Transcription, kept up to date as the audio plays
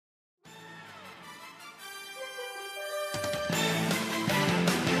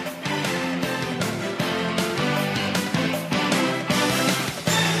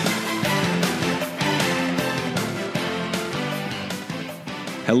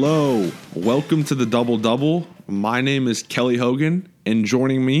Hello, welcome to the Double Double. My name is Kelly Hogan, and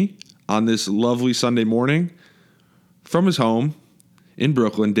joining me on this lovely Sunday morning from his home in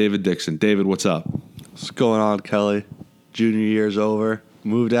Brooklyn, David Dixon. David, what's up? What's going on, Kelly? Junior year's over.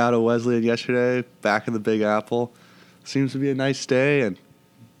 Moved out of Wesleyan yesterday, back in the Big Apple. Seems to be a nice day, and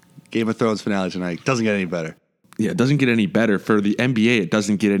Game of Thrones finale tonight. Doesn't get any better. Yeah, it doesn't get any better. For the NBA, it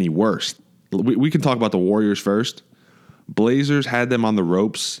doesn't get any worse. We can talk about the Warriors first. Blazers had them on the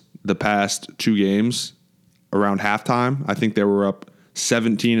ropes the past two games around halftime. I think they were up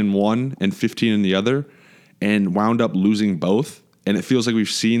 17 in one and 15 in the other and wound up losing both. And it feels like we've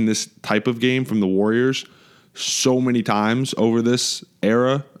seen this type of game from the Warriors so many times over this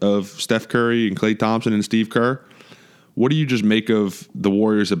era of Steph Curry and Klay Thompson and Steve Kerr. What do you just make of the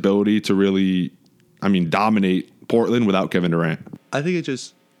Warriors' ability to really, dominate Portland without Kevin Durant? I think it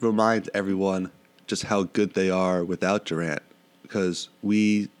just reminds everyone just how good they are without Durant, because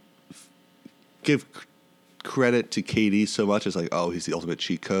we give credit to KD so much as like, oh, he's the ultimate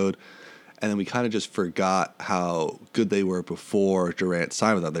cheat code. And then we kind of just forgot how good they were before Durant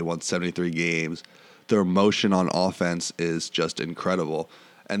signed with them. They won 73 games. Their emotion on offense is just incredible.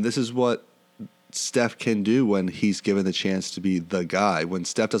 And this is what Steph can do when he's given the chance to be the guy. When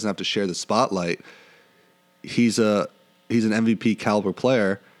Steph doesn't have to share the spotlight, he's an MVP caliber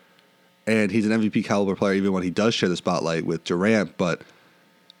player. And he's an MVP caliber player even when he does share the spotlight with Durant. But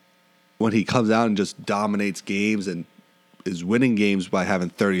when he comes out and just dominates games and is winning games by having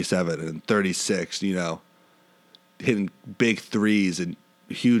 37 and 36, hitting big threes and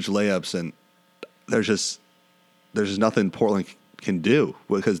huge layups, and there's just nothing Portland can do,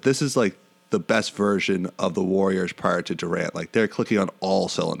 because this is like the best version of the Warriors prior to Durant. Like, they're clicking on all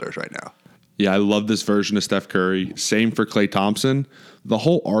cylinders right now. Yeah, I love this version of Steph Curry. Same for Klay Thompson. The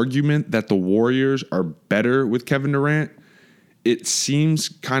whole argument that the Warriors are better with Kevin Durant, it seems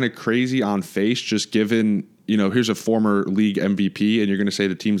kind of crazy on face, just given, here's a former league MVP and you're going to say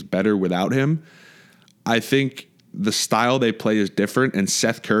the team's better without him. I think the style they play is different, and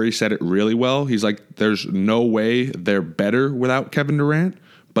Seth Curry said it really well. He's like, there's no way they're better without Kevin Durant,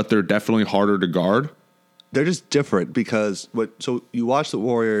 but they're definitely harder to guard. They're just different because so you watch the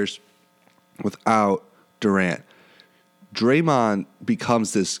Warriors without Durant. Draymond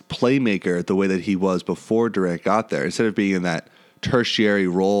becomes this playmaker the way that he was before Durant got there. Instead of being in that tertiary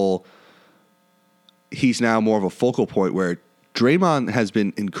role, he's now more of a focal point, where Draymond has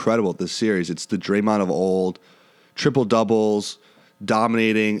been incredible this series. It's the Draymond of old, triple doubles,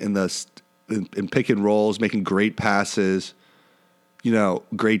 dominating in pick and rolls, making great passes,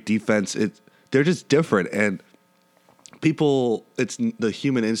 great defense. They're just different. And people, it's the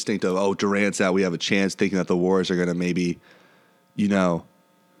human instinct of, oh, Durant's out, we have a chance, thinking that the Warriors are going to maybe,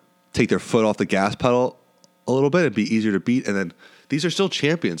 take their foot off the gas pedal a little bit and be easier to beat. And then these are still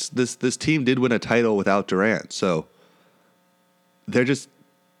champions. This team did win a title without Durant. So they're just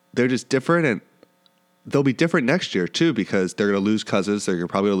different, and they'll be different next year too, because they're going to lose Cousins. They're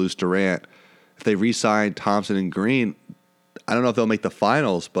probably going to lose Durant. If they re-sign Thompson and Green, I don't know if they'll make the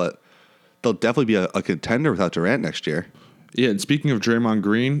finals, but they'll definitely be a contender without Durant next year. Yeah, and speaking of Draymond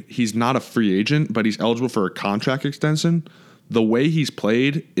Green, he's not a free agent, but he's eligible for a contract extension. The way he's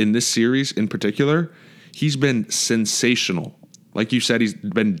played in this series in particular, he's been sensational. Like you said, he's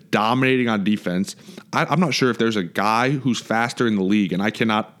been dominating on defense. I'm not sure if there's a guy who's faster in the league, and I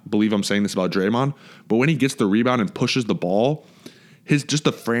cannot believe I'm saying this about Draymond, but when he gets the rebound and pushes the ball, just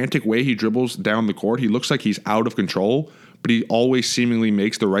the frantic way he dribbles down the court, he looks like he's out of control, but he always seemingly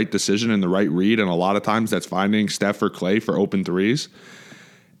makes the right decision and the right read, and a lot of times that's finding Steph or Klay for open threes.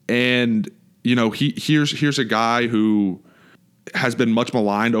 And, here's a guy who has been much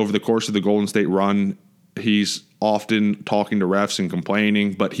maligned over the course of the Golden State run. He's often talking to refs and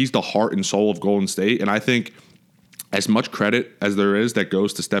complaining, but he's the heart and soul of Golden State. And I think as much credit as there is that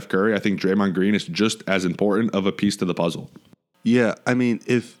goes to Steph Curry, I think Draymond Green is just as important of a piece to the puzzle. Yeah,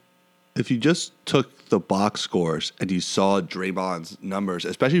 if you just took the box scores and you saw Draymond's numbers,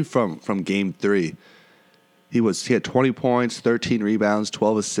 especially from Game 3, he had 20 points, 13 rebounds,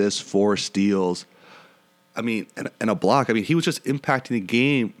 12 assists, 4 steals. And a block. He was just impacting the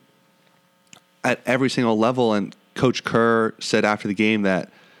game at every single level. And Coach Kerr said after the game that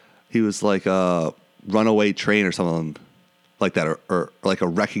he was like a runaway train or something like that, or like a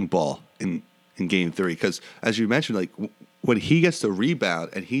wrecking ball in Game 3. Because as you mentioned, like when he gets the rebound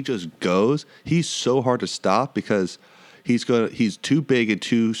and he just goes, he's so hard to stop, because he's too big and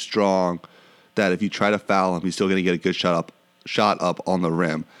too strong that if you try to foul him, he's still going to get a good shot up on the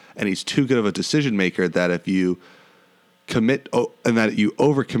rim. And he's too good of a decision maker that if you commit and that you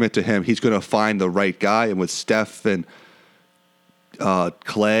overcommit to him, he's going to find the right guy. And with Steph and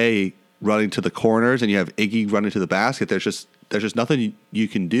Clay running to the corners and you have Iggy running to the basket. There's just nothing you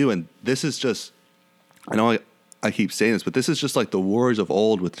can do. And this is just, I know I keep saying this, but this is just like the Warriors of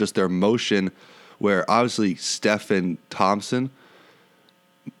old with just their motion, where obviously Steph and Thompson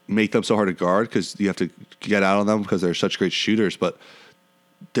make them so hard to guard because you have to get out on them because they're such great shooters. But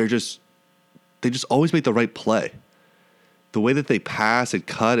they just always make the right play. The way that they pass and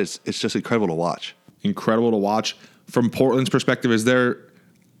cut, it's just incredible to watch. Incredible to watch. From Portland's perspective,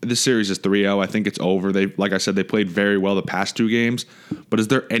 this series is 3-0. I think it's over. Like I said, they played very well the past 2 games. But is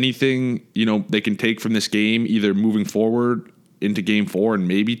there anything, they can take from this game, either moving forward into game 4 and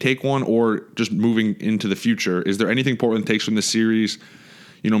maybe take one, or just moving into the future? Is there anything Portland takes from this series?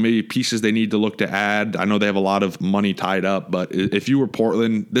 Maybe pieces they need to look to add. I know they have a lot of money tied up, but if you were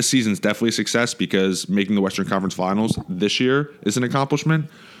Portland, this season's definitely a success because making the Western Conference Finals this year is an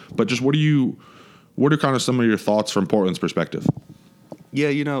accomplishment. But just what are kind of some of your thoughts from Portland's perspective? Yeah,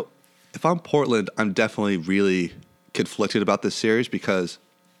 if I'm Portland, I'm definitely really conflicted about this series because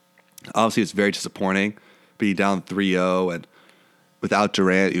obviously it's very disappointing being down 3-0, and without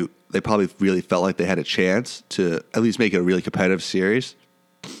Durant, they probably really felt like they had a chance to at least make it a really competitive series.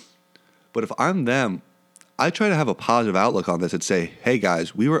 But if I'm them, I try to have a positive outlook on this and say, hey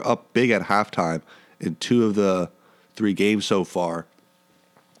guys, we were up big at halftime in 2 of the 3 games so far,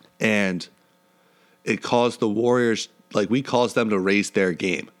 and it caused the Warriors, we caused them to raise their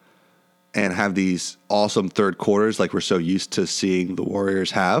game and have these awesome third quarters like we're so used to seeing the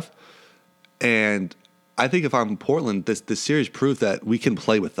Warriors have. And I think if I'm Portland, this series proved that we can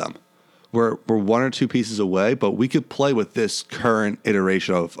play with them. We're 1 or 2 pieces away, but we could play with this current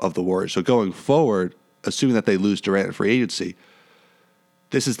iteration of the Warriors. So going forward, assuming that they lose Durant in free agency,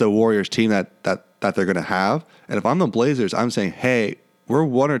 this is the Warriors team that they're going to have. And if I'm the Blazers, I'm saying, hey, we're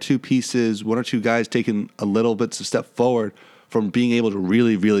 1 or 2 pieces, 1 or 2 guys taking a little bit of step forward from being able to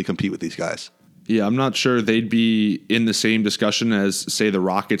really, really compete with these guys. Yeah, I'm not sure they'd be in the same discussion as, say, the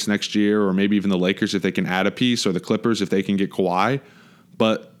Rockets next year, or maybe even the Lakers if they can add a piece, or the Clippers if they can get Kawhi.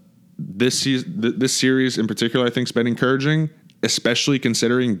 But this series in particular, I think, has been encouraging, especially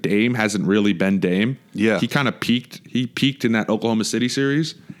considering Dame hasn't really been Dame. Yeah. He kind of peaked. He peaked in that Oklahoma City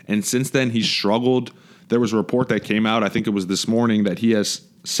series, and since then he's struggled. There was a report that came out, I think it was this morning, that he has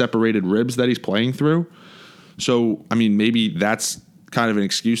separated ribs that he's playing through. So, I mean, maybe that's kind of an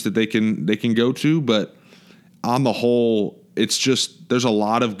excuse that they can go to, but on the whole, it's just there's a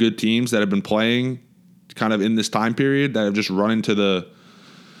lot of good teams that have been playing kind of in this time period that have just run into the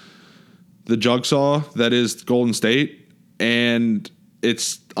jigsaw that is Golden State, and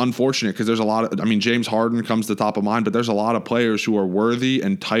it's unfortunate because there's a lot of, James Harden comes to the top of mind, but there's a lot of players who are worthy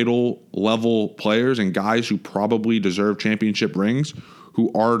and title level players and guys who probably deserve championship rings who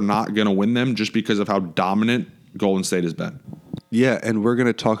are not going to win them just because of how dominant Golden State has been. Yeah, and we're going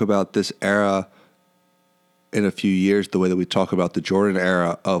to talk about this era in a few years, the way that we talk about the Jordan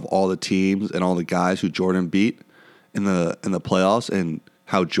era of all the teams and all the guys who Jordan beat in the playoffs, and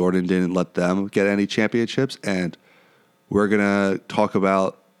how Jordan didn't let them get any championships. And we're going to talk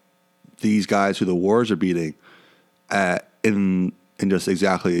about these guys who the Warriors are beating in just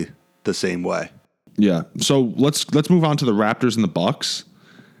exactly the same way. Yeah. So let's move on to the Raptors and the Bucks.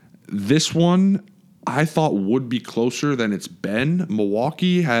 This one I thought would be closer than it's been.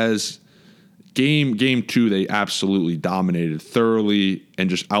 Milwaukee has game 2, they absolutely dominated thoroughly and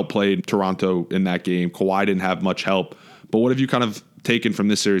just outplayed Toronto in that game. Kawhi didn't have much help. But what have you kind of taken from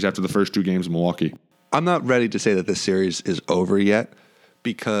this series after the first 2 games in Milwaukee? I'm not ready to say that this series is over yet,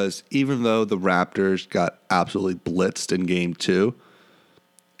 because even though the Raptors got absolutely blitzed in game 2,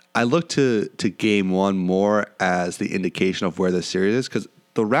 I look to game 1 more as the indication of where the series is, because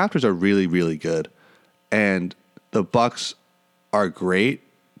the Raptors are really, really good, and the Bucks are great,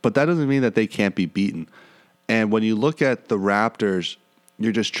 but that doesn't mean that they can't be beaten. And when you look at the Raptors,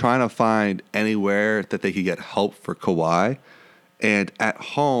 you're just trying to find anywhere that they could get help for Kawhi. And at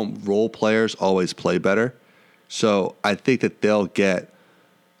home, role players always play better. So I think that they'll get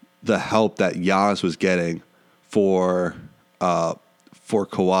the help that Giannis was getting for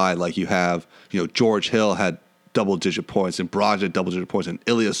Kawhi. Like you have, George Hill had double-digit points, and Brogdon had double-digit points, and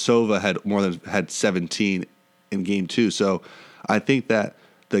Ilyasova had 17 in game 2. So I think that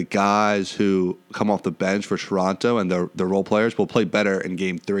the guys who come off the bench for Toronto and the role players will play better in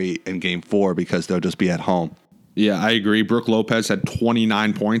game 3 and game 4 because they'll just be at home. Yeah, I agree. Brook Lopez had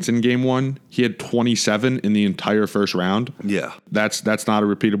 29 points in game 1. He had 27 in the entire first round. Yeah. That's not a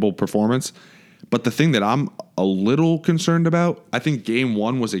repeatable performance. But the thing that I'm a little concerned about, I think game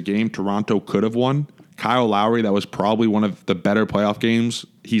 1 was a game Toronto could have won. Kyle Lowry, that was probably one of the better playoff games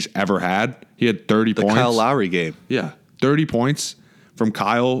he's ever had. He had 30 points. The Kyle Lowry game. Yeah, 30 points. from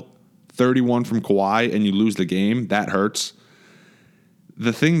Kyle, 31 from Kawhi, and you lose the game. That hurts.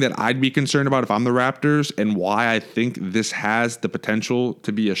 The thing that I'd be concerned about if I'm the Raptors and why I think this has the potential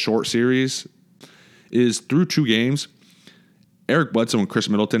to be a short series is through 2 games, Eric Bledsoe and Chris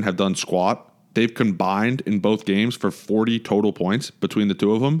Middleton have done squat. They've combined in both games for 40 total points between the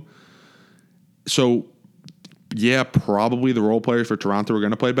two of them. So, yeah, probably the role players for Toronto are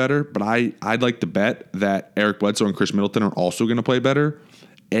going to play better, but I'd like to bet that Eric Bledsoe and Chris Middleton are also going to play better.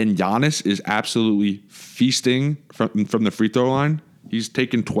 And Giannis is absolutely feasting from the free throw line. He's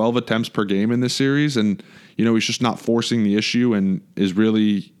taken 12 attempts per game in this series, and he's just not forcing the issue and is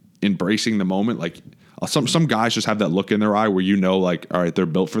really embracing the moment. Like some guys just have that look in their eye where like, all right, they're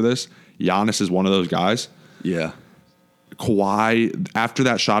built for this. Giannis is one of those guys. Yeah. Kawhi, after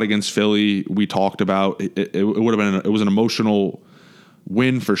that shot against Philly, we talked about it would have been it was an emotional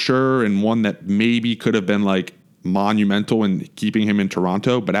win for sure, and one that maybe could have been like monumental in keeping him in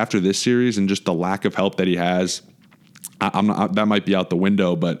Toronto. But after this series and just the lack of help that he has, that might be out the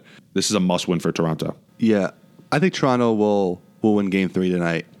window. But this is a must win for Toronto. Yeah, I think Toronto will win Game 3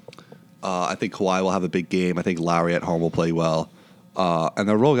 tonight. I think Kawhi will have a big game. I think Lowry at home will play well. And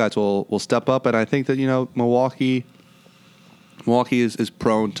the role guys will step up, and I think that Milwaukee is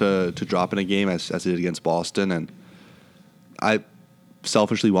prone to drop in a game as it did against Boston, and I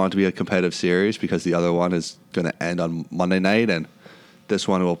selfishly want it to be a competitive series because the other one is going to end on Monday night, and this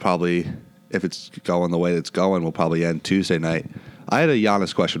one will probably, if it's going the way it's going, will probably end Tuesday night. I had a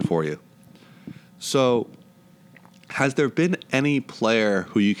Giannis question for you. So, has there been any player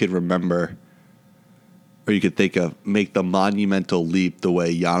who you could remember or you could think of make the monumental leap the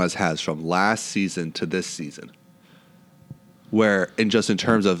way Giannis has from last season to this season? Where, in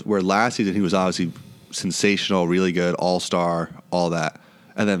terms of where last season he was obviously sensational, really good, all-star, all that.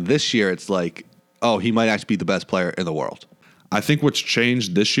 And then this year it's like, oh, he might actually be the best player in the world. I think what's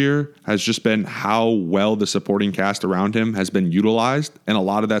changed this year has just been how well the supporting cast around him has been utilized. And a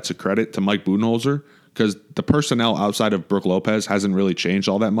lot of that's a credit to Mike Budenholzer because the personnel outside of Brook Lopez hasn't really changed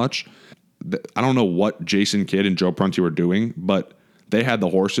all that much. I don't know what Jason Kidd and Joe Prunty were doing, but they had the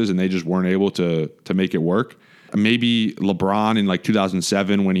horses and they just weren't able to make it work. Maybe LeBron in like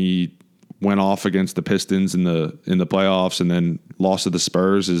 2007 when he went off against the Pistons in the playoffs and then lost to the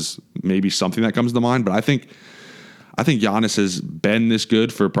Spurs is maybe something that comes to mind. But I think Giannis has been this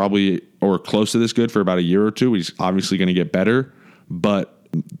good for probably or close to this good for about a year or two. He's obviously going to get better, but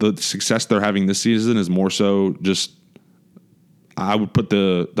the success they're having this season is more so just I would put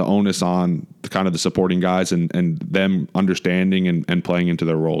the onus on the kind of the supporting guys and them understanding and playing into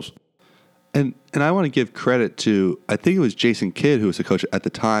their roles. And I want to give credit to, I think it was Jason Kidd who was the coach at the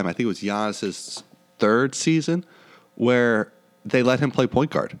time. I think it was Giannis's 3rd season where they let him play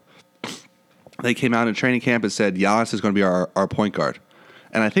point guard. They came out in training camp and said, Giannis is going to be our point guard.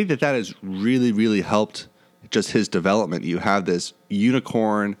 And I think that has really, really helped just his development. You have this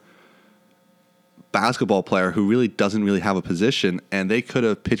unicorn basketball player who really doesn't really have a position, and they could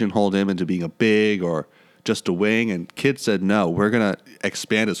have pigeonholed him into being a big or just a wing. And Kidd said, no, we're going to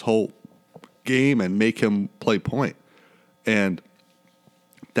expand his whole game and make him play point. And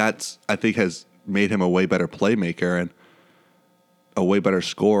that's, I think, has made him a way better playmaker and a way better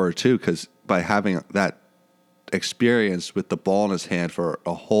scorer too, because by having that experience with the ball in his hand for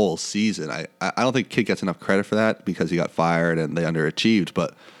a whole season, I don't think Kidd gets enough credit for that because he got fired and they underachieved.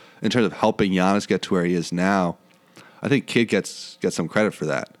 But in terms of helping Giannis get to where he is now, I think Kidd gets some credit for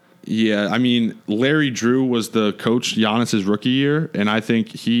that. Yeah, I mean, Larry Drew was the coach Giannis's rookie year, and I think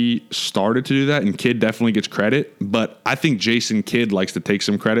he started to do that, and Kidd definitely gets credit. But I think Jason Kidd likes to take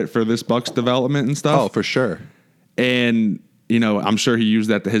some credit for this Bucks development and stuff. Oh, for sure. And I'm sure he used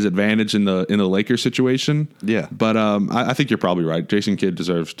that to his advantage in the Lakers situation. Yeah. But I think you're probably right. Jason Kidd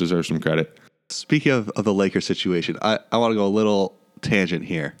deserves some credit. Speaking of the Lakers situation, I want to go a little tangent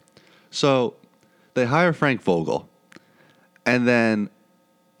here. So they hire Frank Vogel, and then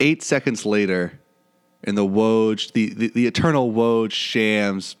 8 seconds later, in the Woj, the eternal Woj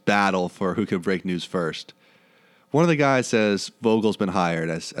Shams battle for who can break news first, one of the guys says Vogel's been hired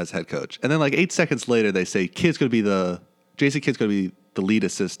as head coach, and then like 8 seconds later, they say Jason Kidd's going to be the lead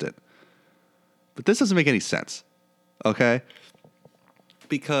assistant. But this doesn't make any sense, okay?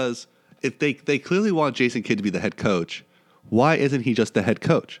 Because if they clearly want Jason Kidd to be the head coach, why isn't he just the head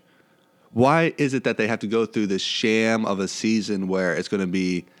coach? Why is it that they have to go through this sham of a season where it's going to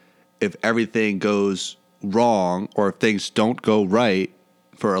be, if everything goes wrong or if things don't go right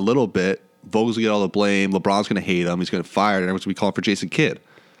for a little bit, Vogel's going to get all the blame, LeBron's going to hate him, he's going to fire, and everyone's going to be calling for Jason Kidd.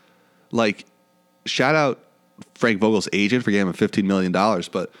 Like, shout out Frank Vogel's agent for giving him $15 million,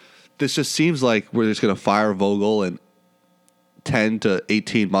 but this just seems like we're just going to fire Vogel and 10 to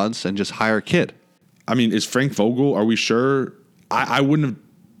 18 months and just hire a kid. I mean, is Frank Vogel, are we sure? I wouldn't have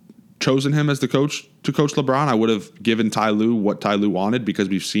chosen him as the coach to coach LeBron. I would have given Ty Lue what Ty Lue wanted because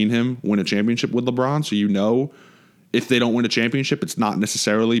we've seen him win a championship with LeBron. So if they don't win a championship, it's not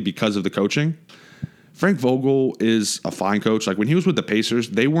necessarily because of the coaching. Frank Vogel is a fine coach. Like when he was with the Pacers,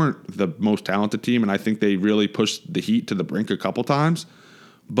 they weren't the most talented team, and I think they really pushed the Heat to the brink a couple times.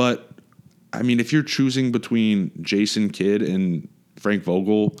 But, I mean, if you're choosing between Jason Kidd and Frank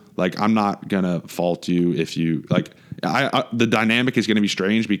Vogel, like I'm not going to fault you if you – like the dynamic is going to be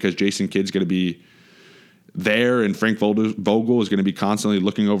strange because Jason Kidd's going to be there and Frank Vogel is going to be constantly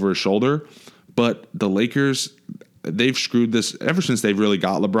looking over his shoulder. But the Lakers, they've screwed this ever since they've really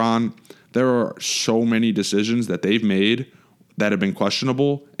got LeBron. There are so many decisions that they've made that have been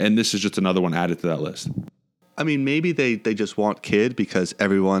questionable, and this is just another one added to that list. I mean, maybe they just want Kidd because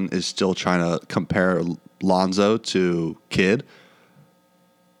everyone is still trying to compare Lonzo to Kidd,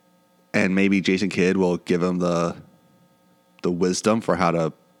 and maybe Jason Kidd will give him the wisdom for how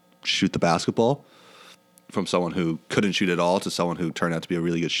to shoot the basketball from someone who couldn't shoot at all to someone who turned out to be a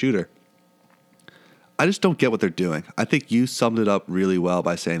really good shooter. I just don't get what they're doing. I think you summed it up really well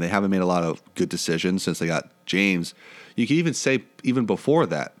by saying they haven't made a lot of good decisions since they got James. You could even say even before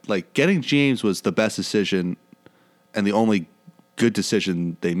that, like getting James was the best decision and the only good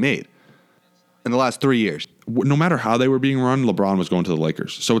decision they made in the last 3 years. No matter how they were being run, LeBron was going to the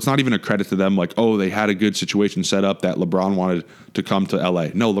Lakers. So it's not even a credit to them like, oh, they had a good situation set up that LeBron wanted to come to LA.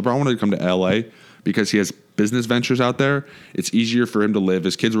 No, LeBron wanted to come to LA because he has business ventures out there. It's easier for him to live.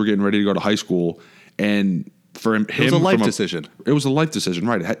 His kids were getting ready to go to high school. And for him, it was a life decision. It was a life decision,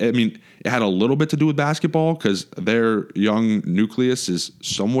 right? I mean, it had a little bit to do with basketball because their young nucleus is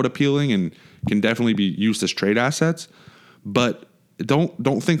somewhat appealing and can definitely be used as trade assets. But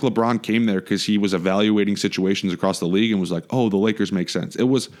don't think LeBron came there because he was evaluating situations across the league and was like, oh, the Lakers make sense. It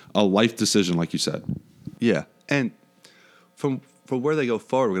was a life decision, like you said. Yeah, and from where they go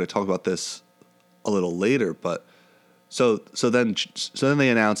forward, we're going to talk about this a little later. But so then they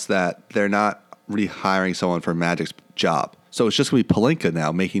announced that they're not rehiring someone for Magic's job. So it's just going to be Pelinka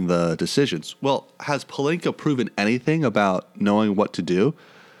now making the decisions. Well, has Pelinka proven anything about knowing what to do?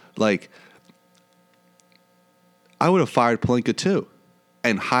 Like, I would have fired Pelinka too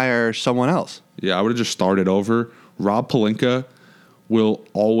and hire someone else. Yeah, I would have just started over. Rob Pelinka will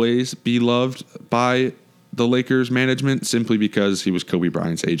always be loved by the Lakers management simply because he was Kobe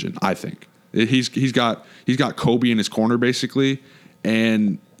Bryant's agent, I think. He's got Kobe in his corner basically,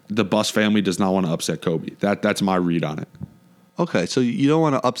 and the Buss family does not want to upset Kobe. That's my read on it. Okay, so you don't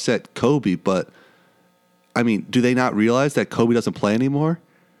want to upset Kobe, but I mean, do they not realize that Kobe doesn't play anymore?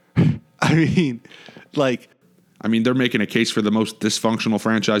 I mean, they're making a case for the most dysfunctional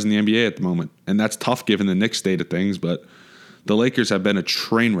franchise in the NBA at the moment, and that's tough given the Knicks state of things, but the Lakers have been a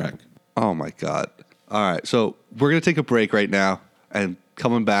train wreck. Oh my God. All right, so we're going to take a break right now, and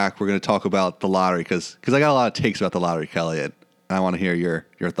coming back, we're going to talk about the lottery because I got a lot of takes about the lottery, Kelly, and I want to hear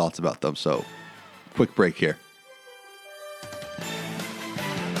your thoughts about them. So, quick break here.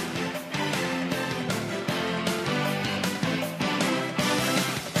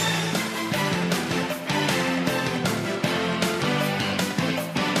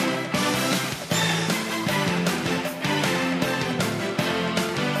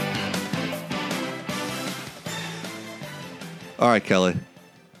 All right, Kelly.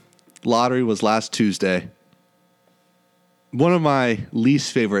 Lottery was last Tuesday. One of my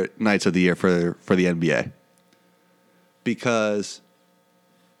least favorite nights of the year for the NBA because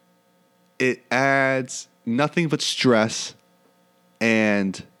it adds nothing but stress,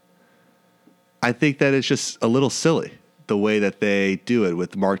 and I think that it's just a little silly the way that they do it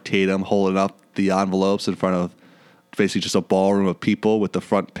with Mark Tatum holding up the envelopes in front of basically just a ballroom of people with the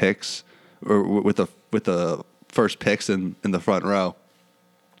front picks or with the first picks in the front row.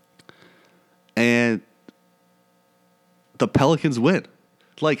 And the Pelicans win.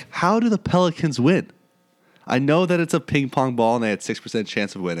 Like, how do the Pelicans win? I know that it's a ping pong ball and they had 6%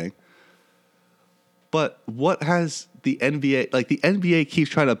 chance of winning. But what has the NBA... Like, the NBA keeps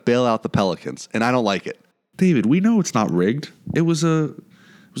trying to bail out the Pelicans, and I don't like it. David, we know it's not rigged. It was a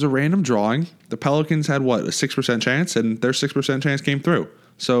random drawing. The Pelicans had, a 6% chance, and their 6% chance came through.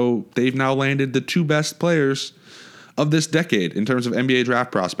 So they've now landed the two best players of this decade in terms of NBA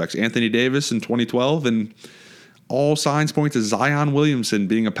draft prospects. Anthony Davis in 2012 and... all signs point to Zion Williamson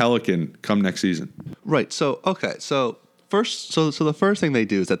being a Pelican come next season. Right. So, okay. So the first thing they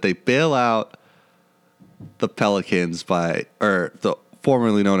do is that they bail out the Pelicans or the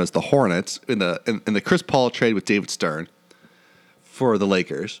formerly known as the Hornets in the Chris Paul trade with David Stern for the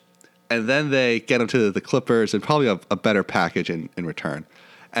Lakers. And then they get him to the Clippers and probably a better package in return.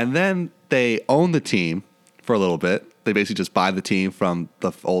 And then they own the team for a little bit. They basically just buy the team from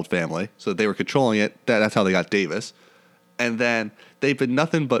the old family. So they were controlling it. That's how they got Davis. And then they've been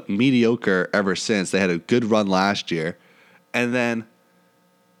nothing but mediocre ever since. They had a good run last year. And then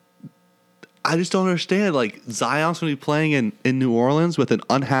I just don't understand. Like, Zion's going to be playing in New Orleans with an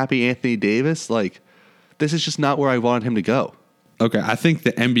unhappy Anthony Davis. Like, this is just not where I wanted him to go. Okay, I think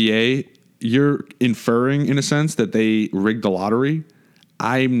the NBA, you're inferring in a sense that they rigged the lottery.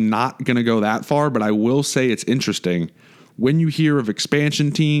 I'm not going to go that far, but I will say it's interesting. When you hear of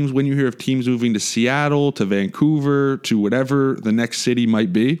expansion teams, when you hear of teams moving to Seattle, to Vancouver, to whatever the next city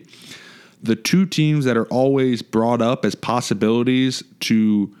might be, the two teams that are always brought up as possibilities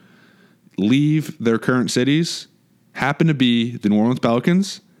to leave their current cities happen to be the New Orleans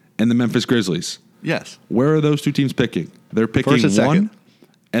Pelicans and the Memphis Grizzlies. Yes. Where are those two teams picking? They're picking First and one, second.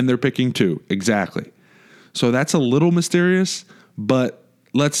 and they're picking two. Exactly. So that's a little mysterious, but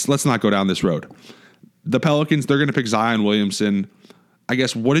let's not go down this road. The Pelicans, they're going to pick Zion Williamson. I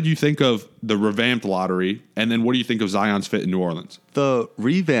guess, what did you think of the revamped lottery, and then what do you think of Zion's fit in New Orleans? The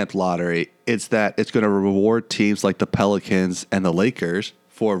revamped lottery, it's that it's going to reward teams like the Pelicans and the Lakers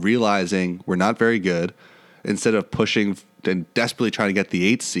for realizing we're not very good. Instead of pushing and desperately trying to get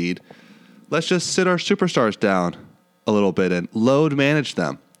the 8th seed, let's just sit our superstars down a little bit and load manage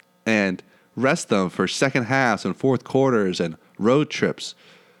them and rest them for second halves and fourth quarters and road trips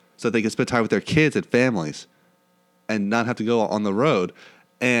so that they can spend time with their kids and families and not have to go on the road.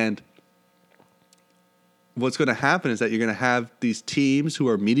 And what's going to happen is that you're going to have these teams who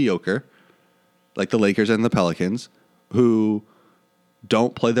are mediocre, like the Lakers and the Pelicans, who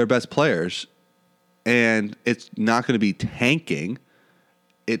don't play their best players. And it's not going to be tanking.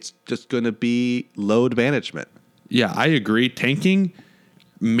 It's just going to be load management. Yeah, I agree. Tanking,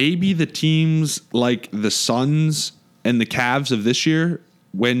 maybe the teams like the Suns and the Cavs of this year,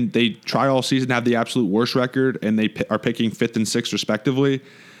 when they try all season to have the absolute worst record and they are picking 5th and 6th respectively,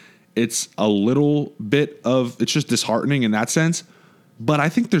 it's a little bit of, it's just disheartening in that sense. But I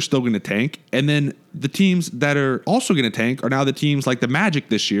think they're still going to tank. And then the teams that are also going to tank are now the teams like the Magic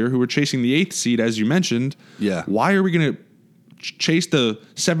this year, who are chasing the 8th seed, as you mentioned. Yeah. Why are we going to chase the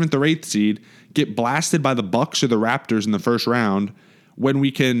 7th or 8th seed, get blasted by the Bucks or the Raptors in the first round, when we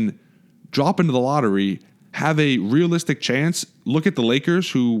can drop into the lottery, have a realistic chance? Look at the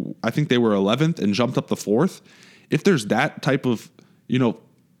Lakers, who I think they were 11th and jumped up the 4th. If there's that type of,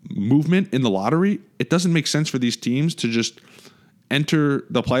 movement in the lottery, it doesn't make sense for these teams to just enter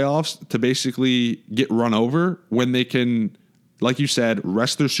the playoffs to basically get run over when they can, like you said,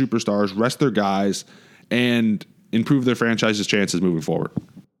 rest their superstars, rest their guys, and improve their franchise's chances moving forward.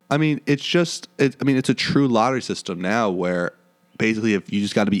 I mean, it's a true lottery system now where basically if you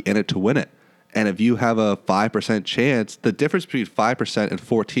just got to be in it to win it. And if you have a 5% chance, the difference between 5% and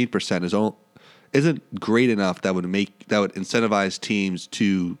 14% isn't great enough that would incentivize teams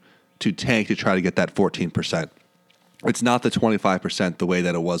to tank to try to get that 14%. It's not the 25% the way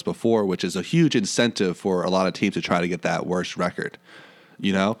that it was before, which is a huge incentive for a lot of teams to try to get that worst record.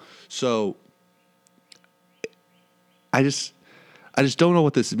 So I just don't know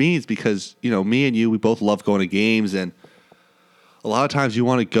what this means because, me and you, we both love going to games, and a lot of times you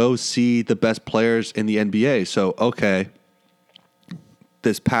want to go see the best players in the NBA. So, okay,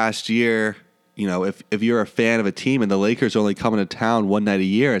 this past year, if you're a fan of a team and the Lakers are only coming to town one night a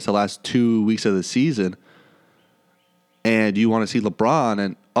year, it's the last 2 weeks of the season, and you want to see LeBron,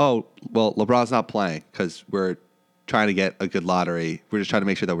 and, LeBron's not playing because we're trying to get a good lottery. We're just trying to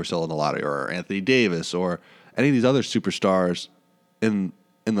make sure that we're still in the lottery, or Anthony Davis, or any of these other superstars in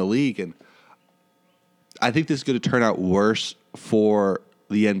the league. And I think this is going to turn out worse for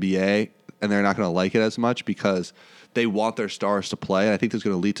the NBA, and they're not going to like it as much because they want their stars to play. And I think this is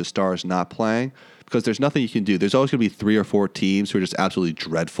going to lead to stars not playing because there's nothing you can do. There's always going to be 3 or 4 teams who are just absolutely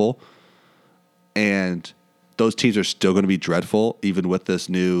dreadful, and those teams are still going to be dreadful even with this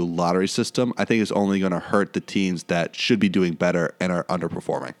new lottery system. I think it's only going to hurt the teams that should be doing better and are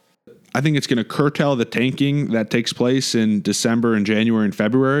underperforming. I think it's going to curtail the tanking that takes place in December and January and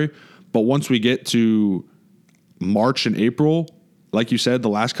February. But once we get to March and April, like you said, the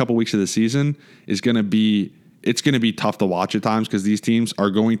last couple weeks of the season it's going to be tough to watch at times because these teams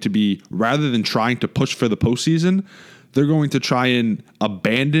are going to be, rather than trying to push for the postseason, they're going to try and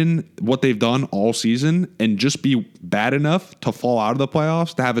abandon what they've done all season and just be bad enough to fall out of the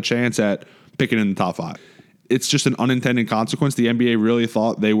playoffs to have a chance at picking in the top 5. It's just an unintended consequence. The NBA really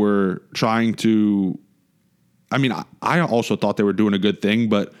thought they were trying to, I also thought they were doing a good thing,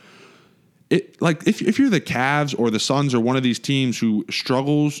 but if you're the Cavs or the Suns or one of these teams who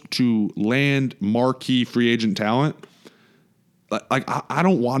struggles to land marquee free agent talent, like I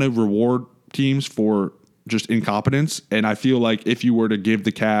don't want to reward teams for just incompetence. And I feel like if you were to give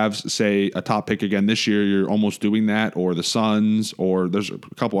the Cavs, say, a top pick again this year, you're almost doing that, or the Suns, or there's a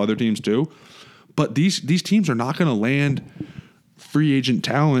couple other teams too. But these teams are not going to land free agent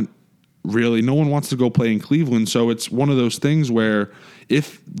talent. Really, no one wants to go play in Cleveland. So it's one of those things where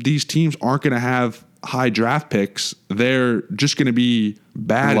if these teams aren't going to have high draft picks, they're just going to be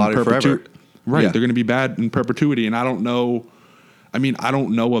bad in perpetuity. Right. Yeah. They're going to be bad in perpetuity. And I don't know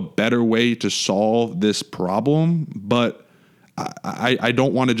a better way to solve this problem, but I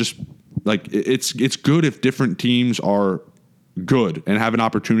don't want to just it's good if different teams are good and have an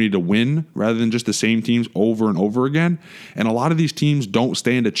opportunity to win rather than just the same teams over and over again. And a lot of these teams don't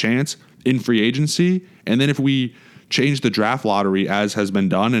stand a chance in free agency. And then if we change the draft lottery as has been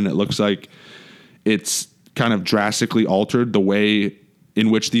done, and it looks like it's kind of drastically altered the way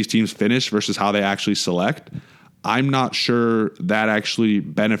in which these teams finish versus how they actually select, I'm not sure that actually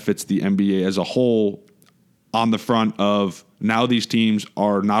benefits the NBA as a whole on the front of now these teams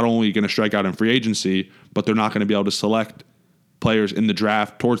are not only going to strike out in free agency, but they're not going to be able to select players in the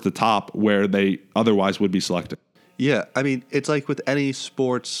draft towards the top where they otherwise would be selected. Yeah, I mean, it's like with any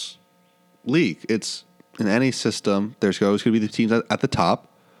sports league. It's in any system, there's always going to be the teams at the top,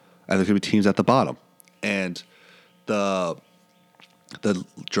 and there's going to be teams at the bottom. And the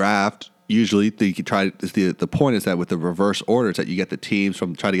draft, usually the point is that with the reverse order, it's that you get the teams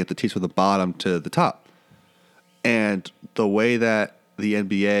from the bottom to the top. And the way that the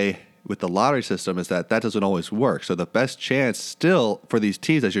NBA with the lottery system is that doesn't always work. So the best chance still for these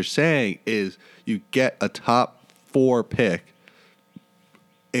teams, as you're saying, is you get a top 4 pick,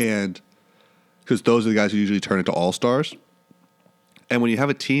 and because those are the guys who usually turn into all-stars. And when you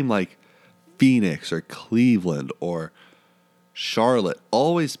have a team like Phoenix or Cleveland or Charlotte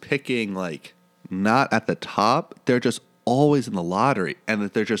always picking like not at the top, they're just always in the lottery, and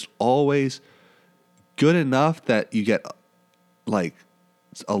that they're just always good enough that you get like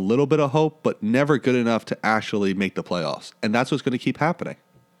a little bit of hope, but never good enough to actually make the playoffs. And that's what's going to keep happening.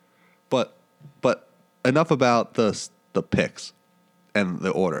 But enough about the picks and the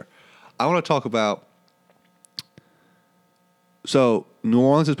order. I want to talk about, so New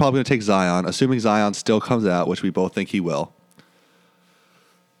Orleans is probably going to take Zion, assuming Zion still comes out, which we both think he will.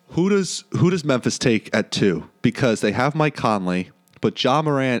 Who does Memphis take at 2? Because they have Mike Conley, but Ja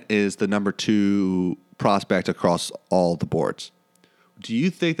Morant is the number 2 prospect across all the boards. Do you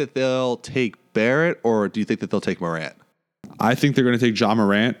think that they'll take Barrett, or do you think that they'll take Morant? I think they're going to take Ja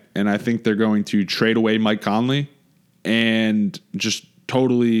Morant, and I think they're going to trade away Mike Conley and just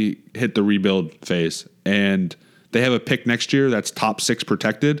totally hit the rebuild phase. And they have a pick next year that's top 6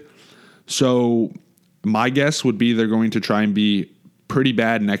 protected. So my guess would be they're going to try and be pretty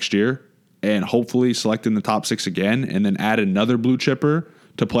bad next year and hopefully select in the top 6 again, and then add another blue chipper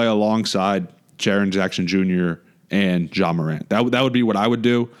to play alongside Jaren Jackson Jr. and Ja Morant. That would be what I would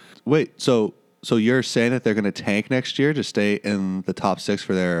do. Wait, so you're saying that they're going to tank next year to stay in the top 6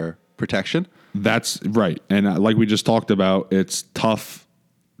 for their protection? That's right. And like we just talked about, it's tough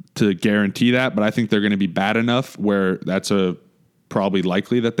to guarantee that, but I think they're going to be bad enough where that's probably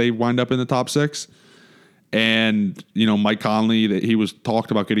likely that they wind up in the top 6. And, Mike Conley, that he was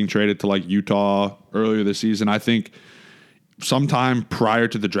talked about getting traded to like Utah earlier this season. I think sometime prior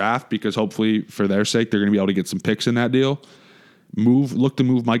to the draft, because hopefully for their sake, they're going to be able to get some picks in that deal. Look to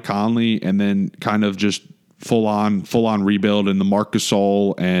move Mike Conley, and then kind of just full on rebuild, and the Marc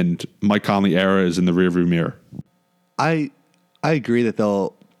Gasol and Mike Conley era is in the rearview mirror. I agree that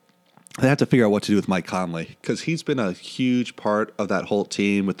they have to figure out what to do with Mike Conley, because he's been a huge part of that whole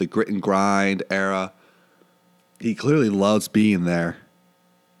team with the grit and grind era. He clearly loves being there.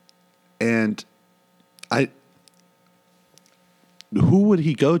 And who would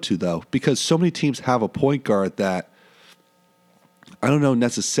he go to, though? Because so many teams have a point guard that I don't know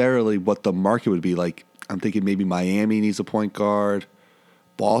necessarily what the market would be like. I'm thinking maybe Miami needs a point guard.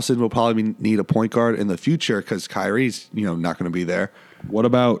 Boston will probably need a point guard in the future because Kyrie's not going to be there. What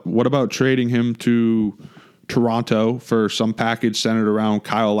about trading him to Toronto for some package centered around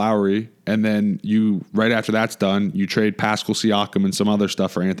Kyle Lowry, and then right after that's done, you trade Pascal Siakam and some other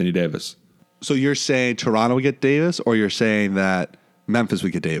stuff for Anthony Davis? So you're saying Toronto would get Davis, or you're saying that Memphis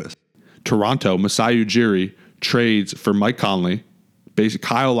would get Davis? Toronto, Masai Ujiri trades for Mike Conley, basically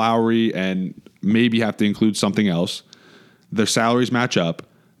Kyle Lowry, and maybe have to include something else. Their salaries match up.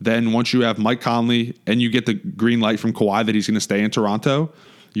 Then once you have Mike Conley and you get the green light from Kawhi that he's going to stay in Toronto,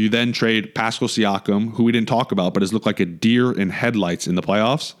 you then trade Pascal Siakam, who we didn't talk about, but has looked like a deer in headlights in the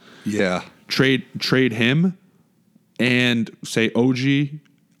playoffs. Yeah. trade him and say OG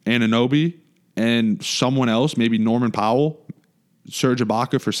Anunoby and someone else, maybe Norman Powell, Serge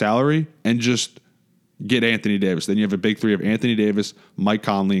Ibaka for salary, and just get Anthony Davis. Then you have a big three of Anthony Davis, Mike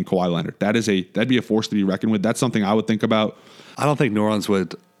Conley, and Kawhi Leonard. That'd be a force to be reckoned with. That's something I would think about. I don't think New Orleans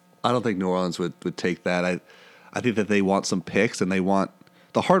would take that. I think that they want some picks, and they want.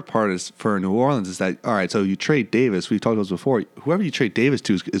 The hard part is for New Orleans is that, all right, so you trade Davis. We've talked about this before. Whoever you trade Davis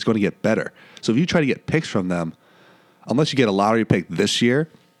to is going to get better. So if you try to get picks from them, unless you get a lottery pick this year,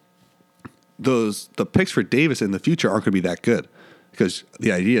 the picks for Davis in the future aren't going to be that good, because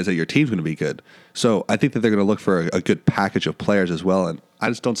the idea is that your team's going to be good. So I think that they're going to look for a good package of players as well, and I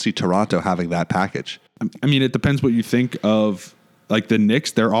just don't see Toronto having that package. I mean, it depends what you think of, like the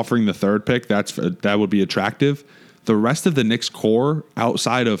Knicks. They're offering the third pick. That would be attractive. The rest of the Knicks core,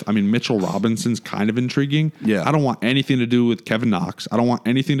 outside of, Mitchell Robinson's kind of intriguing. Yeah. I don't want anything to do with Kevin Knox. I don't want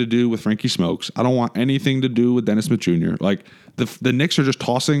anything to do with Frankie Smokes. I don't want anything to do with Dennis Smith Jr. Like the Knicks are just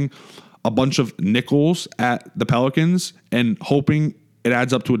tossing a bunch of nickels at the Pelicans and hoping it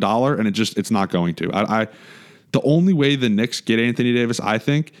adds up to $1, and it's not going to. The only way the Knicks get Anthony Davis, I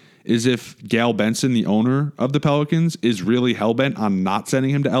think, is if Gail Benson, the owner of the Pelicans, is really hellbent on not sending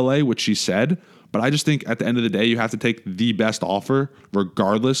him to LA, which she said. But I just think at the end of the day, you have to take the best offer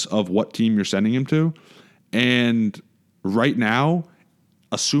regardless of what team you're sending him to. And right now,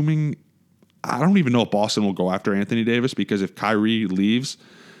 assuming, I don't even know if Boston will go after Anthony Davis, because if Kyrie leaves,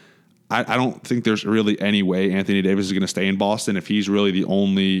 I don't think there's really any way Anthony Davis is going to stay in Boston if he's really the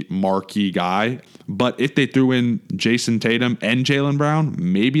only marquee guy. But if they threw in Jason Tatum and Jaylen Brown,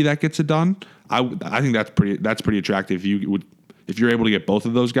 maybe that gets it done. I think that's pretty attractive. If you're able to get both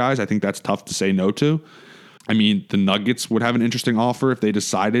of those guys, I think that's tough to say no to. I mean, the Nuggets would have an interesting offer if they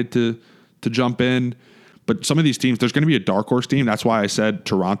decided to jump in. But some of these teams, there's going to be a dark horse team. That's why I said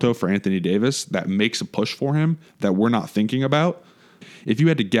Toronto for Anthony Davis that makes a push for him that we're not thinking about. If you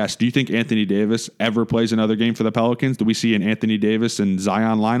had to guess, do you think Anthony Davis ever plays another game for the Pelicans? Do we see an Anthony Davis and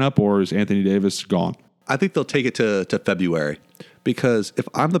Zion lineup, or is Anthony Davis gone? I think they'll take it to February, because if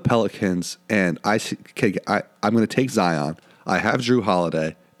I'm the Pelicans and I'm going to take Zion, I have Drew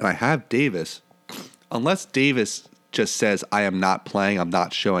Holiday, and I have Davis, unless Davis just says, I am not playing, I'm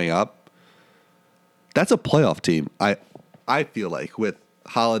not showing up, that's a playoff team, I feel like, with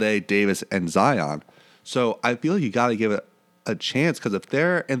Holiday, Davis, and Zion. So I feel like you got to give it a chance, because if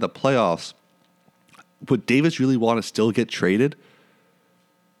they're in the playoffs, would Davis really want to still get traded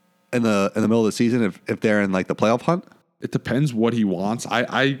in the middle of the season if they're in like the playoff hunt? It depends what he wants.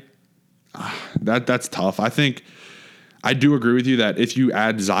 That's tough. I think I do agree with you that if you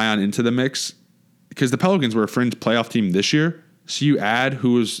add Zion into the mix, because the Pelicans were a fringe playoff team this year, so you add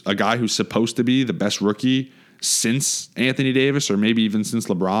who is a guy who's supposed to be the best rookie since Anthony Davis, or maybe even since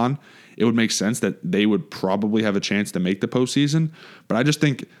LeBron, it would make sense that they would probably have a chance to make the postseason. But I just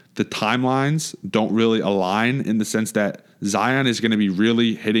think the timelines don't really align, in the sense that Zion is going to be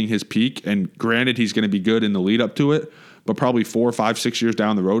really hitting his peak. And granted, he's going to be good in the lead up to it, but probably 4, 5, 6 years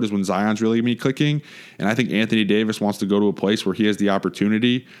down the road is when Zion's really going to be clicking. And I think Anthony Davis wants to go to a place where he has the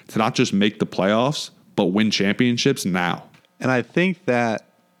opportunity to not just make the playoffs, but win championships now. And I think that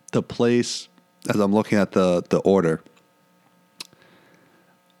the place, as I'm looking at the order,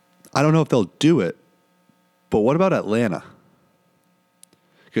 I don't know if they'll do it, but what about Atlanta?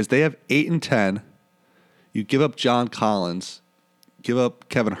 Because they have 8 and 10. You give up John Collins, give up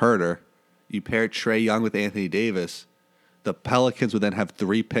Kevin Huerter, you pair Trae Young with Anthony Davis. The Pelicans would then have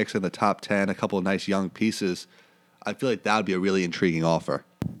 3 picks in the top 10, a couple of nice young pieces. I feel like that would be a really intriguing offer.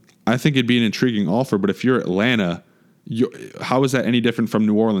 I think it'd be an intriguing offer, but if you're Atlanta, how is that any different from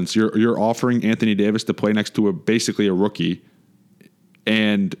New Orleans? You're offering Anthony Davis to play next to basically a rookie,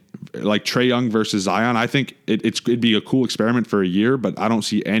 and like Trae Young versus Zion. I think it'd be a cool experiment for a year, but I don't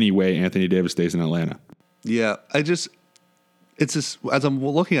see any way Anthony Davis stays in Atlanta. Yeah, it's just as I'm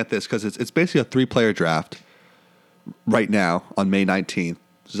looking at this, because it's basically a 3-player draft right now on May 19th.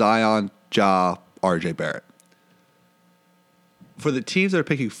 Zion, Ja, RJ Barrett. For the teams that are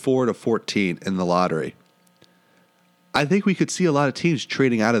picking 4 to 14 in the lottery, I think we could see a lot of teams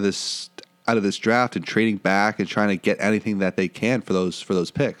trading out of this draft and trading back and trying to get anything that they can for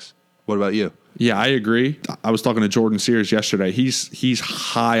those picks. What about you? Yeah, I agree. I was talking to Jordan Sears yesterday. He's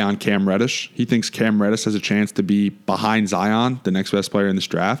high on Cam Reddish. He thinks Cam Reddish has a chance to be behind Zion, the next best player in this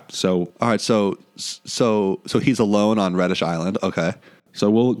draft. So all right, so he's alone on Reddish Island. Okay. So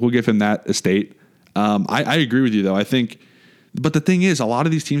we'll give him that estate. I agree with you though. I think, but the thing is, a lot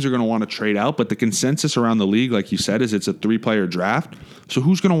of these teams are going to want to trade out, but the consensus around the league, like you said, is it's a 3-player draft. So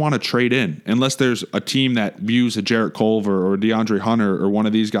who's going to want to trade in? Unless there's a team that views a Jarrett Culver or DeAndre Hunter or one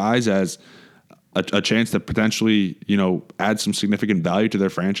of these guys as a chance to potentially, add some significant value to their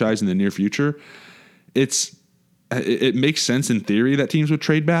franchise in the near future, it makes sense in theory that teams would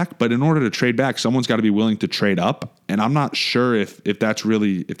trade back, but in order to trade back, someone's got to be willing to trade up, and I'm not sure if that's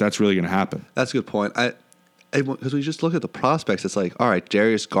really going to happen. That's a good point. Because we just look at the prospects, it's like, all right,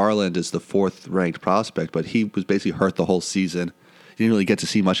 Darius Garland is the 4th ranked prospect, but he was basically hurt the whole season. You didn't really get to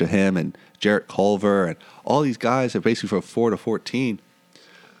see much of him, and Jarrett Culver and all these guys are basically from 4 to 14.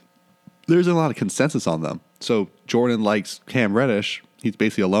 There isn't a lot of consensus on them. So Jordan likes Cam Reddish. He's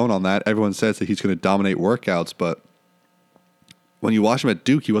basically alone on that. Everyone says that he's going to dominate workouts, but when you watch him at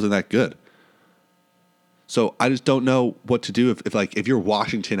Duke, he wasn't that good. So I just don't know what to do if you're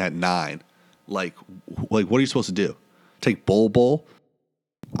Washington at 9. Like what are you supposed to do? Take Bol?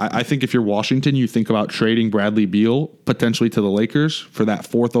 I think if you're Washington, you think about trading Bradley Beal potentially to the Lakers for that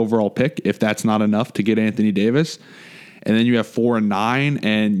 4th overall pick, if that's not enough to get Anthony Davis. And then you have 4 and 9,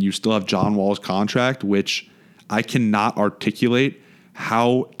 and you still have John Wall's contract, which I cannot articulate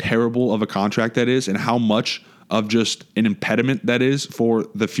how terrible of a contract that is and how much of just an impediment that is for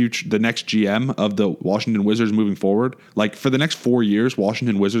the next GM of the Washington Wizards moving forward. Like for the next 4 years,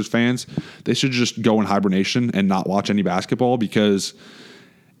 Washington Wizards fans, they should just go in hibernation and not watch any basketball, because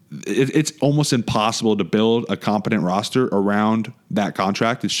it's almost impossible to build a competent roster around that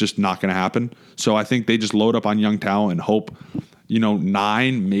contract. It's just not going to happen. So I think they just load up on young talent and hope,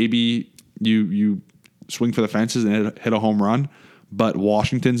 9, maybe you swing for the fences and hit a home run. But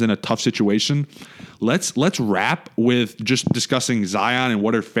Washington's in a tough situation. Let's wrap with just discussing Zion and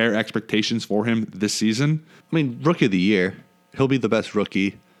what are fair expectations for him this season. I mean, rookie of the year. He'll be the best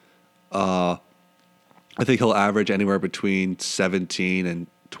rookie. I think he'll average anywhere between 17 and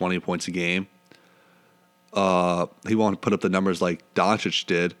 20 points a game. He won't put up the numbers like Doncic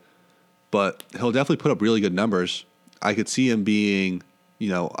did, but he'll definitely put up really good numbers. I could see him being,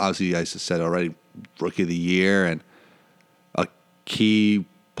 obviously, you guys said already, rookie of the year and a key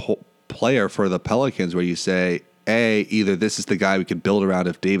player for the Pelicans, where you say, A, either this is the guy we can build around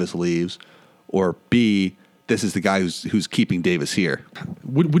if Davis leaves, or B, this is the guy who's keeping Davis here.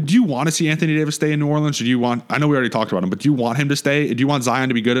 Would you want to see Anthony Davis stay in New Orleans? Or do you want, I know we already talked about him, but do you want him to stay? Do you want Zion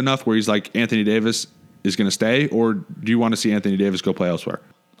to be good enough where he's like, Anthony Davis is going to stay? Or do you want to see Anthony Davis go play elsewhere?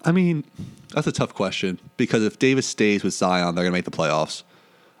 I mean, that's a tough question, because if Davis stays with Zion, they're going to make the playoffs,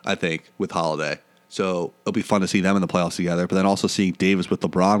 I think, with Holiday. So it'll be fun to see them in the playoffs together, but then also seeing Davis with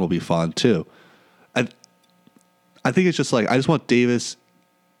LeBron will be fun too. I think it's just like, I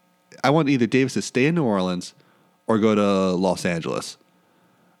want either Davis to stay in New Orleans or go to Los Angeles,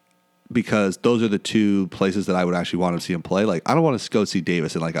 because those are the 2 places that I would actually want to see him play. Like, I don't want to go see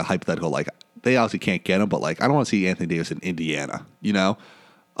Davis in like a hypothetical, like they obviously can't get him, but like I don't want to see Anthony Davis in Indiana,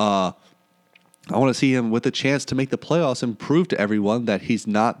 I want to see him with a chance to make the playoffs and prove to everyone that he's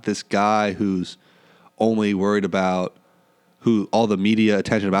not this guy who's only worried about who all the media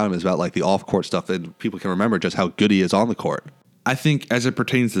attention about him is about, like the off-court stuff, and people can remember just how good he is on the court. I think as it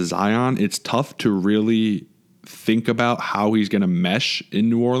pertains to Zion, it's tough to really think about how he's going to mesh in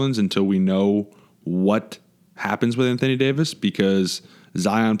New Orleans until we know what happens with Anthony Davis, because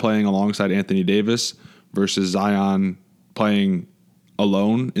Zion playing alongside Anthony Davis versus Zion playing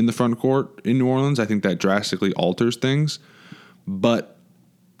alone in the front court in New Orleans, I think that drastically alters things. But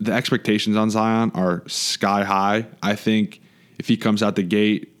the expectations on Zion are sky high. I think if he comes out the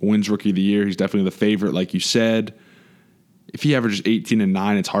gate, wins Rookie of the Year, he's definitely the favorite, like you said. If he averages 18 and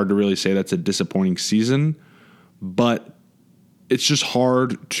 9, it's hard to really say that's a disappointing season. But it's just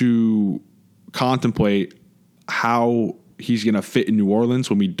hard to contemplate how he's going to fit in New Orleans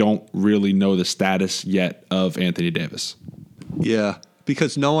when we don't really know the status yet of Anthony Davis. Yeah,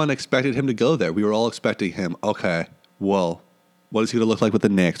 because no one expected him to go there. We were all expecting him, okay, well, what is he going to look like with the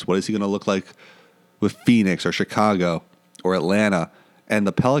Knicks? What is he going to look like with Phoenix or Chicago or Atlanta? And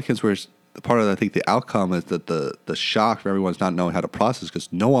the Pelicans were part of, I think, the outcome is that the shock for everyone's not knowing how to process,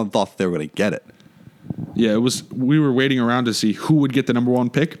 because no one thought they were going to get it. Yeah, we were waiting around to see who would get the number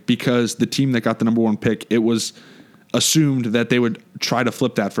 1 pick, because the team that got the number 1 pick, it was assumed that they would try to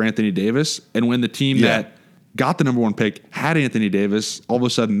flip that for Anthony Davis. And when the team that got the number 1 pick had Anthony Davis, all of a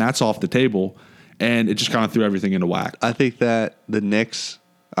sudden that's off the table, and it just kind of threw everything into whack. I think that the Knicks,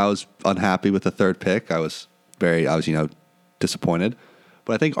 I was unhappy with the 3rd pick. I was disappointed.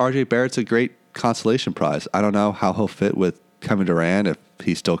 But I think RJ Barrett's a great consolation prize. I don't know how he'll fit with Kevin Durant, if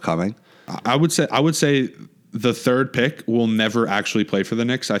he's still coming. I would say the 3rd pick will never actually play for the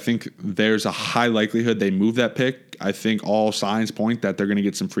Knicks. I think there's a high likelihood they move that pick. I think all signs point that they're going to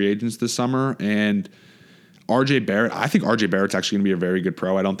get some free agents this summer. And RJ Barrett, I think RJ Barrett's actually going to be a very good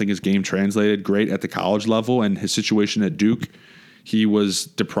pro. I don't think his game translated great at the college level, and his situation at Duke, he was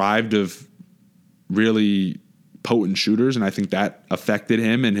deprived of really potent shooters, and I think that affected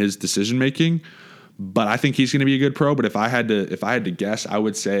him and his decision making. But I think he's going to be a good pro. But if I had to guess, I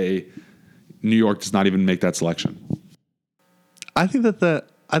would say New York does not even make that selection. I think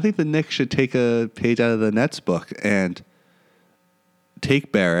the Knicks should take a page out of the Nets book and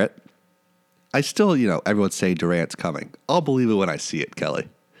take Barrett. I still, everyone's saying Durant's coming. I'll believe it when I see it, Kelly.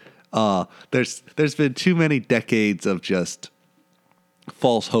 There's been too many decades of just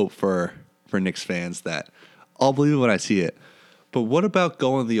false hope for Knicks fans that I'll believe it when I see it. But what about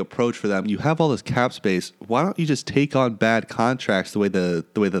going the approach for them? You have all this cap space. Why don't you just take on bad contracts the way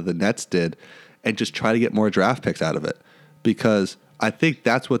that the Nets did, and just try to get more draft picks out of it? Because I think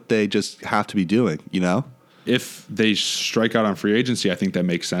that's what they just have to be doing. If they strike out on free agency, I think that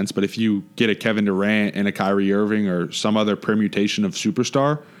makes sense. But if you get a Kevin Durant and a Kyrie Irving or some other permutation of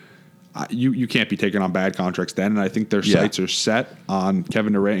superstar, you can't be taking on bad contracts then. And I think their sights are set on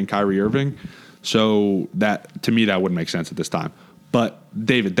Kevin Durant and Kyrie Irving. So that, to me, that wouldn't make sense at this time. But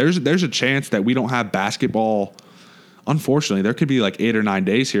David, there's a chance that we don't have basketball. Unfortunately, there could be like 8 or 9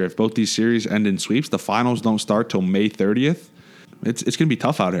 days here if both these series end in sweeps. The finals don't start till May 30th. It's going to be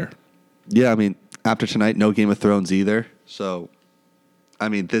tough out here. Yeah, I mean, after tonight, no Game of Thrones either. So, I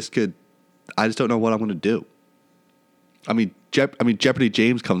mean, I just don't know what I'm going to do. I mean, Jeopardy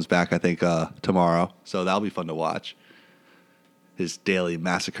James comes back, I think, tomorrow. So that'll be fun to watch. His daily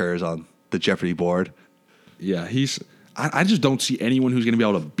massacres on the Jeopardy board. Yeah, I just don't see anyone who's going to be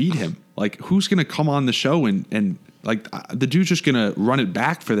able to beat him. Like, who's going to come on the show and like, the dude's just going to run it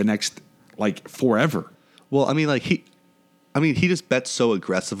back for the next, like, forever. Well, I mean, he just bets so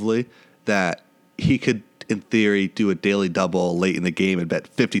aggressively that he could, in theory, do a daily double late in the game and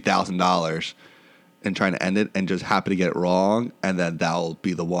bet $50,000 and trying to end it and just happen to get it wrong, and then that'll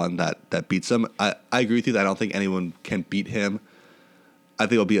be the one that beats him. I agree with you that I don't think anyone can beat him. I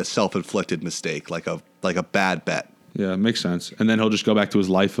think it'll be a self-inflicted mistake, like a bad bet. Yeah, it makes sense. And then he'll just go back to his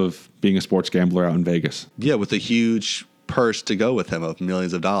life of being a sports gambler out in Vegas. Yeah, with a huge purse to go with him of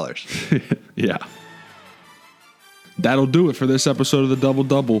millions of dollars. Yeah. That'll do it for this episode of the Double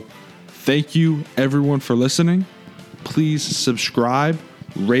Double. Thank you, everyone, for listening. Please subscribe,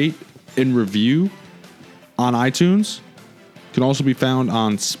 rate, and review on iTunes. It can also be found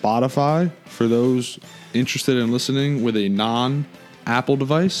on Spotify for those interested in listening with a non-Apple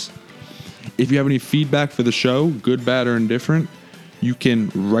device. If you have any feedback for the show, good, bad, or indifferent, you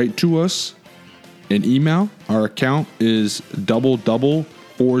can write to us an email. Our account is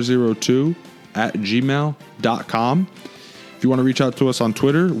doubledouble402@gmail.com. If you want to reach out to us on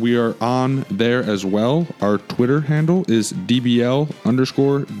Twitter, we are on there as well. Our Twitter handle is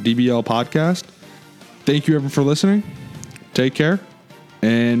DBL_DBL podcast. Thank you, everyone, for listening. Take care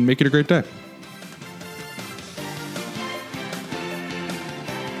and make it a great day.